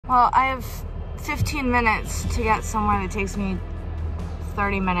Well, I have 15 minutes to get somewhere that takes me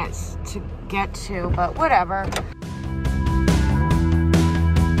 30 minutes to get to, but whatever.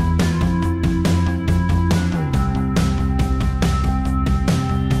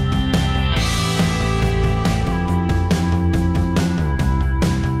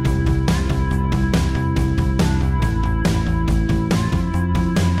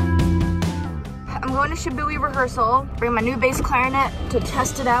 I'm going to Shibui rehearsal, bring my new bass clarinet to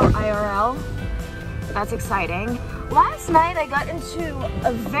test it out IRL. That's exciting. Last night I got into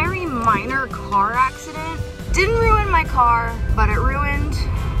a very minor car accident. Didn't ruin my car, but it ruined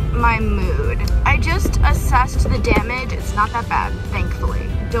my mood. I just assessed the damage. It's not that bad, thankfully.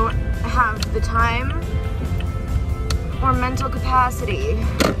 Don't have the time or mental capacity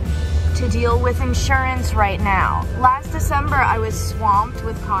to deal with insurance right now. Last December I was swamped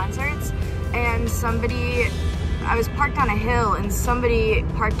with concerts, and I was parked on a hill and somebody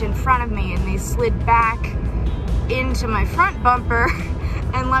parked in front of me and they slid back into my front bumper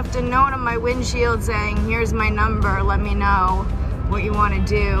and left a note on my windshield saying, here's my number, let me know what you want to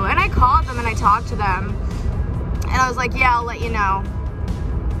do. And I called them and I talked to them and I was like, yeah, I'll let you know.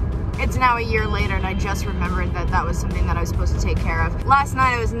 It's now a year later and I just remembered that that was something that I was supposed to take care of. Last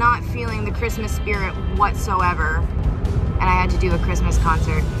night I was not feeling the Christmas spirit whatsoever and I had to do a Christmas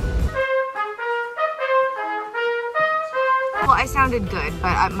concert. Well, I sounded good,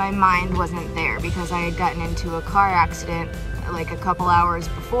 but my mind wasn't there because I had gotten into a car accident like a couple hours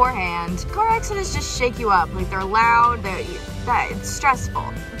beforehand. Car accidents just shake you up. Like, they're loud, it's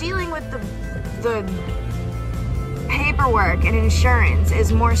stressful. Dealing with the paperwork and insurance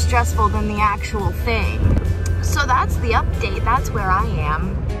is more stressful than the actual thing. So that's the update. That's where I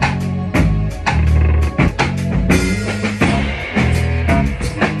am.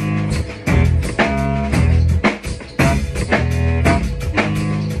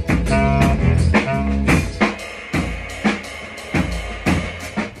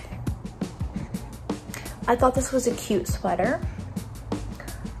 I thought this was a cute sweater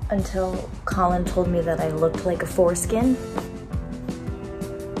until Colin told me that I looked like a foreskin.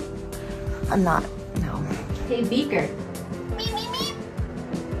 I'm not, no. Hey Beaker. Me, me, me.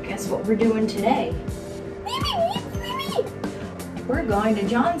 Guess what we're doing today? Me, me, me, me, me. We're going to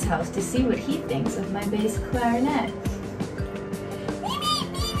John's house to see what he thinks of my bass clarinet. Me, me,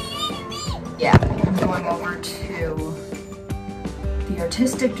 me, me, me. Yeah, I'm going over to the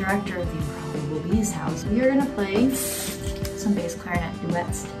artistic director of the Bee's house. We are gonna play some bass clarinet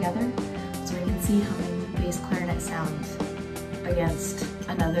duets together so we can see how my bass clarinet sounds against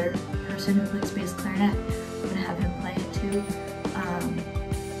another person who plays bass clarinet. I'm gonna have him play it too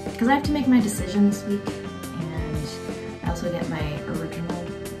because I have to make my decision this week, and I also get my original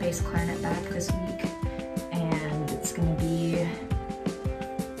bass clarinet back this week, and it's gonna be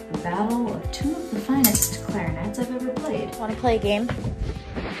a battle of two of the finest clarinets I've ever played. Want to play a game?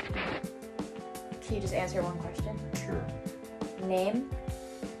 Can you just answer one question? Sure. Name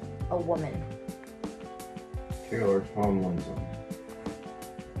a woman. Taylor Tomlinson.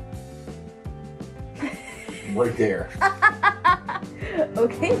 Right there.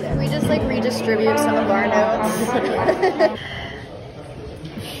 Okay then. We just like redistribute some of our notes.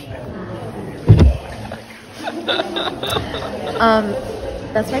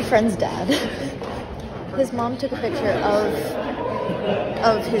 That's my friend's dad. His mom took a picture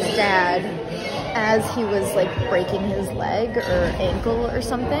of his dad as he was like breaking his leg or ankle or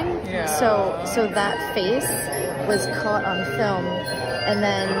something. Yeah. So that face was caught on film, and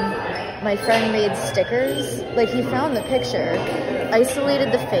then my friend made stickers. Like, he found the picture,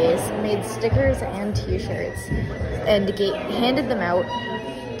 isolated the face, made stickers and t-shirts, and handed them out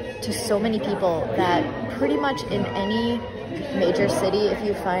to so many people that pretty much in any major city, if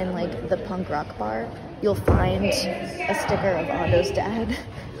you find like the punk rock bar, you'll find a sticker of Ando's dad.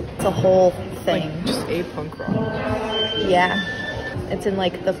 It's a whole thing. Like just a punk rock. Yeah. It's in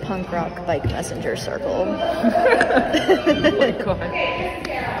like the punk rock like messenger circle. Oh my god.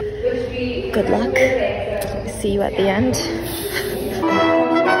 Good luck. See you at the end.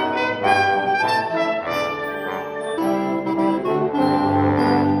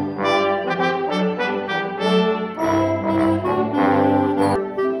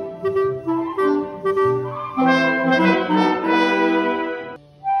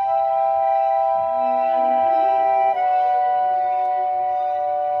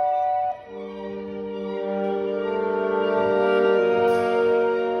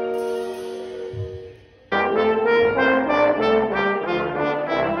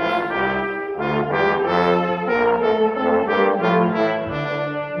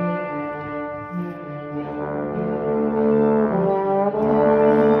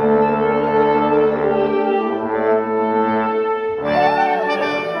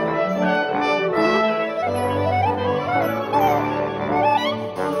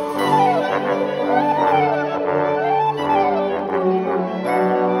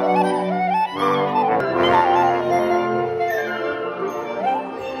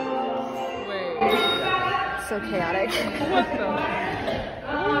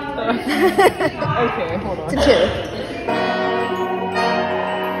 Okay, hold on. It's a joke.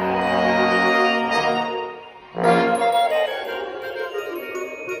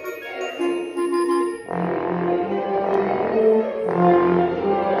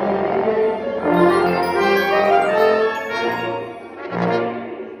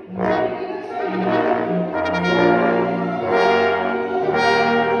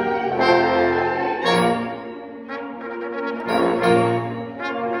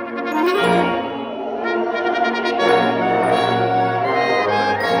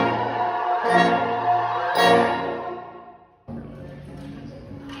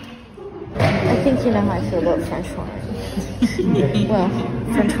 I think you know how I feel about French horn. Well,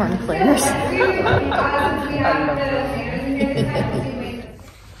 French horn players.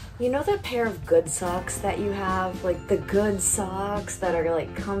 You know that pair of good socks that you have? Like the good socks that are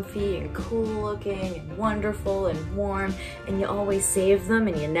like comfy and cool looking and wonderful and warm, and you always save them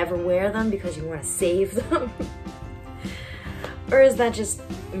and you never wear them because you want to save them? Or is that just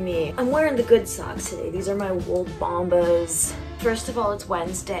me? I'm wearing the good socks today. These are my wool bombas. First of all, it's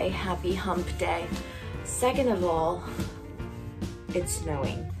Wednesday. Happy hump day. Second of all, it's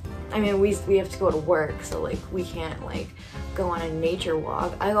snowing. I mean, we have to go to work, so like we can't like go on a nature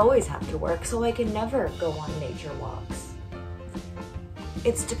walk. I always have to work, so I can never go on nature walks.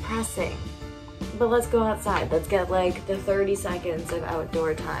 It's depressing. But let's go outside. Let's get like the 30 seconds of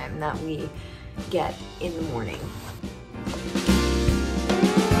outdoor time that we get in the morning.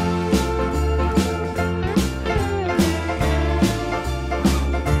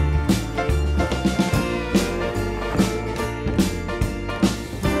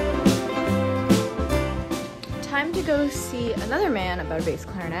 Time to go see another man about a bass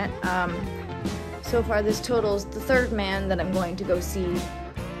clarinet. So far this totals the third man that I'm going to go see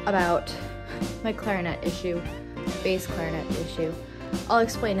about my clarinet issue, bass clarinet issue. I'll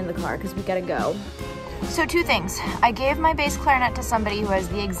explain in the car because we gotta go. So two things. I gave my bass clarinet to somebody who has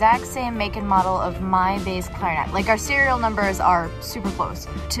the exact same make and model of my bass clarinet. Like our serial numbers are super close.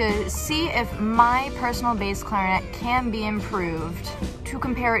 To see if my personal bass clarinet can be improved to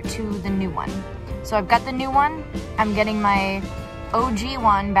compare it to the new one. So I've got the new one, I'm getting my OG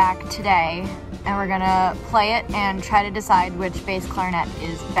one back today, and we're gonna play it and try to decide which bass clarinet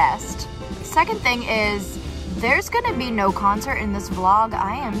is best. Second thing is, there's gonna be no concert in this vlog.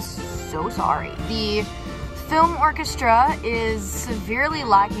 I am so sorry. The film orchestra is severely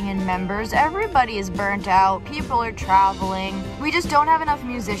lacking in members. Everybody is burnt out, people are traveling. We just don't have enough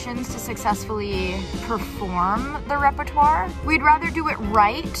musicians to successfully perform the repertoire. We'd rather do it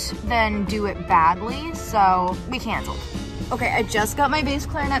right than do it badly, so we canceled. Okay, I just got my bass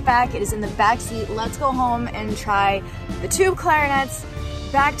clarinet back. It is in the back seat. Let's go home and try the tube clarinets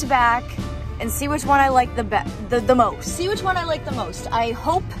back to back and see which one I like the most. See which one I like the most. I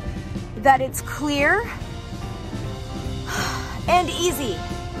hope that it's clear and easy.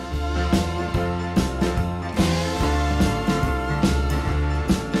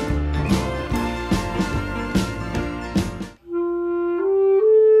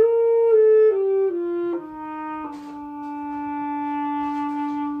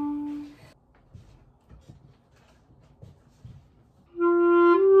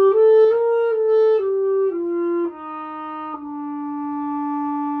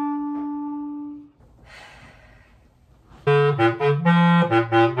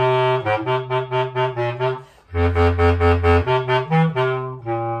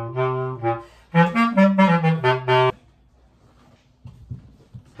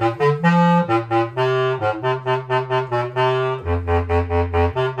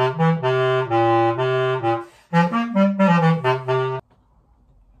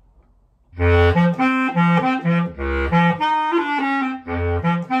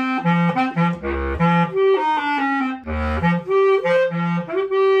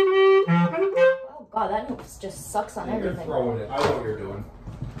 Just sucks on everything. You're throwing it. I know what you're doing.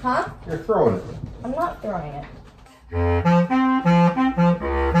 Huh? You're throwing it. I'm not throwing it.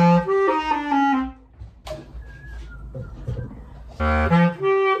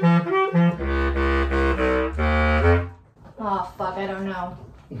 Oh, fuck, I don't know.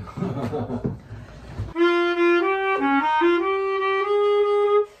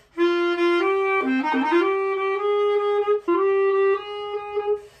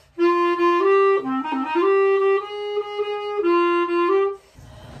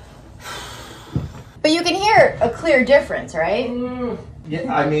 But you can hear a clear difference, right?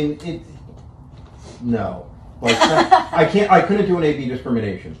 Yeah, I mean, no. Like, I couldn't do an A-B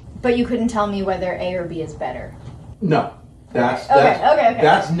discrimination. But you couldn't tell me whether A or B is better. No. That's okay.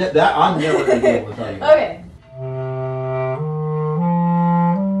 That I'm never going to be able to tell you. Okay.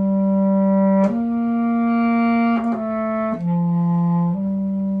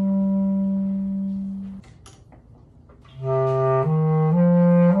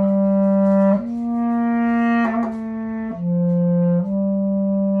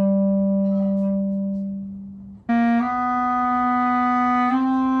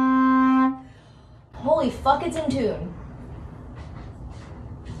 Holy fuck, it's in tune.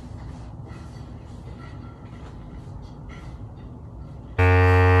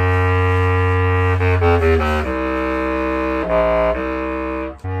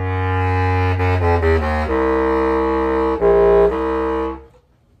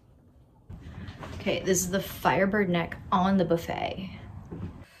 Okay, this is the Firebird neck on the buffet.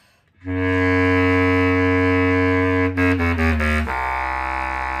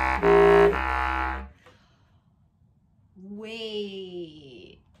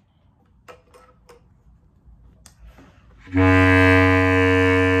 Wait.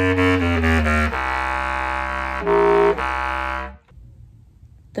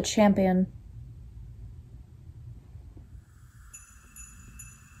 The champion.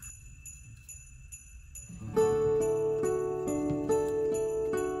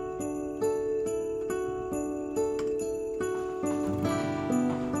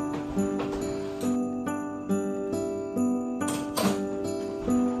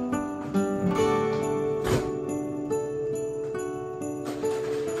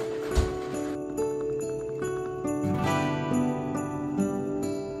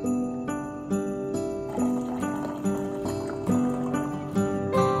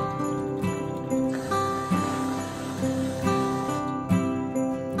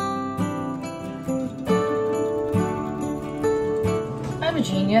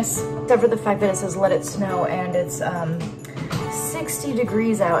 Genius, except for the fact that it says let it snow and it's 60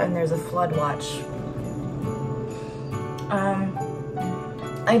 degrees out and there's a flood watch.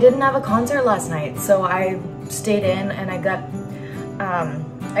 I didn't have a concert last night, so I stayed in and I got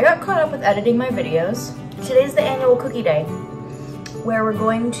caught up with editing my videos. Today's the annual cookie day where we're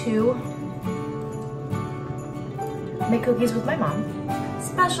going to make cookies with my mom.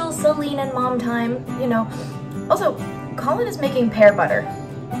 Special Celine and mom time, you know. Also, Colin is making pear butter.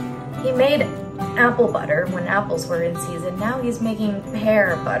 He made apple butter when apples were in season. Now he's making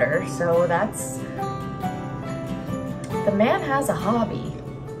pear butter, so that's... The man has a hobby.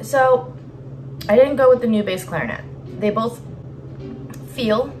 So, I didn't go with the new bass clarinet. They both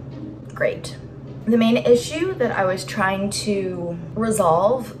feel great. The main issue that I was trying to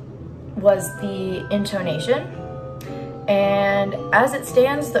resolve was the intonation. And as it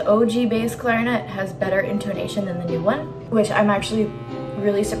stands, the OG bass clarinet has better intonation than the new one, which I'm actually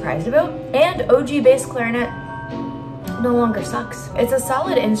really surprised about. And OG bass clarinet no longer sucks. It's a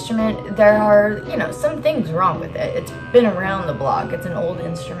solid instrument. There are, you know, some things wrong with it. It's been around the block. It's an old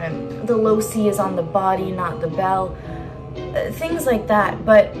instrument. The low C is on the body, not the bell. Things like that.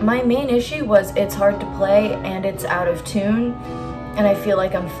 But my main issue was it's hard to play and it's out of tune, and I feel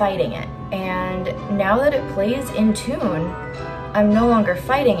like I'm fighting it. And now that it plays in tune, I'm no longer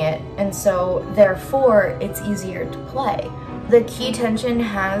fighting it, and so therefore it's easier to play. The key tension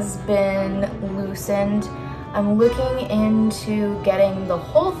has been loosened. I'm looking into getting the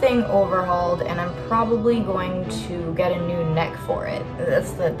whole thing overhauled, and I'm probably going to get a new neck for it.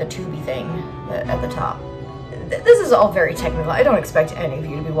 That's the tubey thing at the top. This is all very technical. I don't expect any of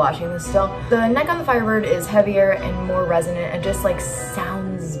you to be watching this still. The neck on the Firebird is heavier and more resonant and just like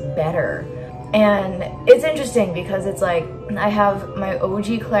sounds better. And it's interesting because it's like, I have my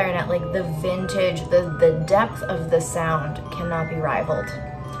OG clarinet, like the vintage, the depth of the sound cannot be rivaled.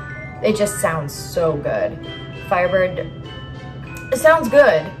 It just sounds so good. Firebird sounds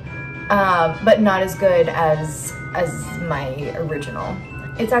good, but not as good as my original.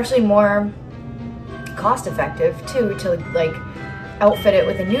 It's actually more cost effective too to like outfit it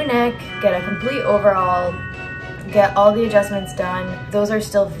with a new neck, get a complete overhaul, get all the adjustments done. Those are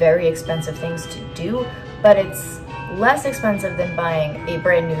still very expensive things to do, but it's less expensive than buying a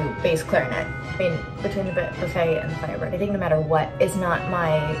brand new bass clarinet. I mean, between the buffet and the Firebird, I think no matter what is not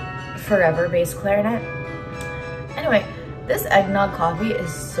my forever bass clarinet. Anyway, this eggnog coffee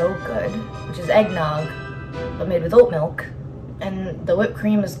is so good, which is eggnog, but made with oat milk, and the whipped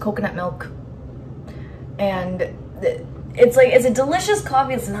cream is coconut milk. And it's like, it's a delicious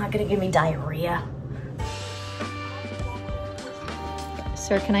coffee. It's not gonna give me diarrhea.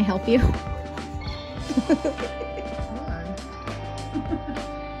 Sir, can I help you?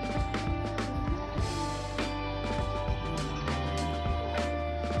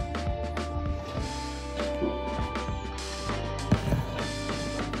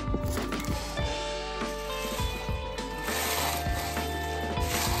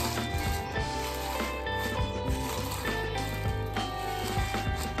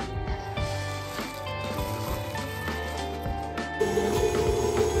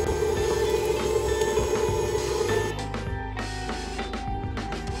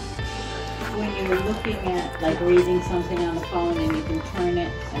 When you're looking at like reading something on the phone and you can turn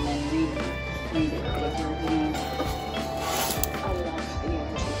it and then read it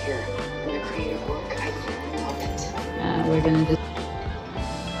you're gonna just.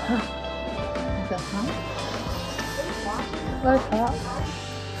 Like that.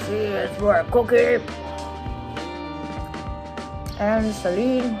 See, it's for a cookie. And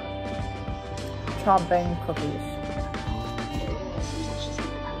Celine chopping cookies.